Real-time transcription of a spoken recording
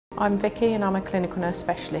I'm Vickie and I'm a clinical nurse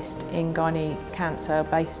specialist in gynae cancer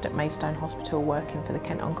based at Maidstone Hospital, working for the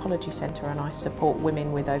Kent Oncology Service, and I support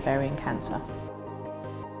women with ovarian cancer.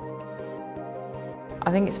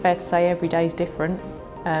 I think it's fair to say every day is different,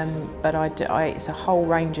 but it's a whole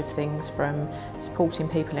range of things, from supporting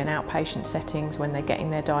people in outpatient settings when they're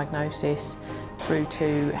getting their diagnosis, through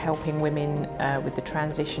to helping women with the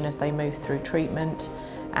transition as they move through treatment,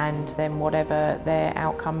 and then whatever their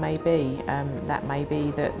outcome may be. That may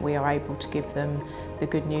be that we are able to give them the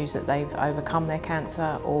good news that they've overcome their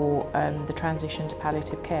cancer, or the transition to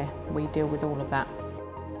palliative care. We deal with all of that.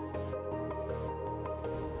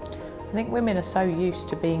 I think women are so used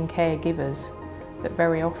to being caregivers that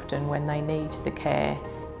very often when they need the care,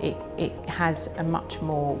 it has a much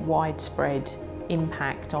more widespread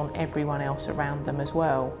impact on everyone else around them as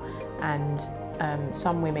well. And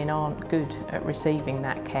some women aren't good at receiving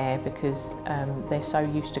that care because they're so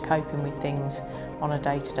used to coping with things on a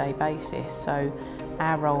day-to-day basis. So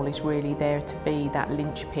our role is really there to be that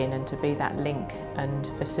linchpin and to be that link and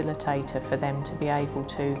facilitator for them to be able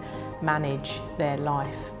to manage their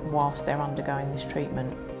life whilst they're undergoing this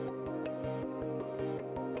treatment.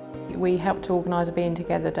 We helped to organise a Being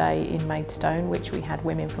Together Day in Maidstone, which we had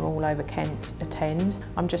women from all over Kent attend.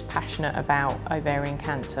 I'm just passionate about ovarian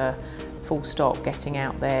cancer, full stop, getting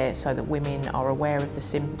out there so that women are aware of the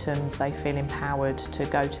symptoms, they feel empowered to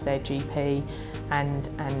go to their GP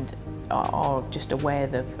and are just aware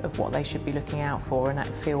of what they should be looking out for,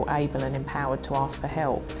 and feel able and empowered to ask for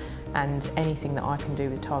help. And anything that I can do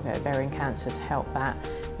with Target Ovarian Cancer to help that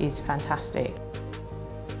is fantastic.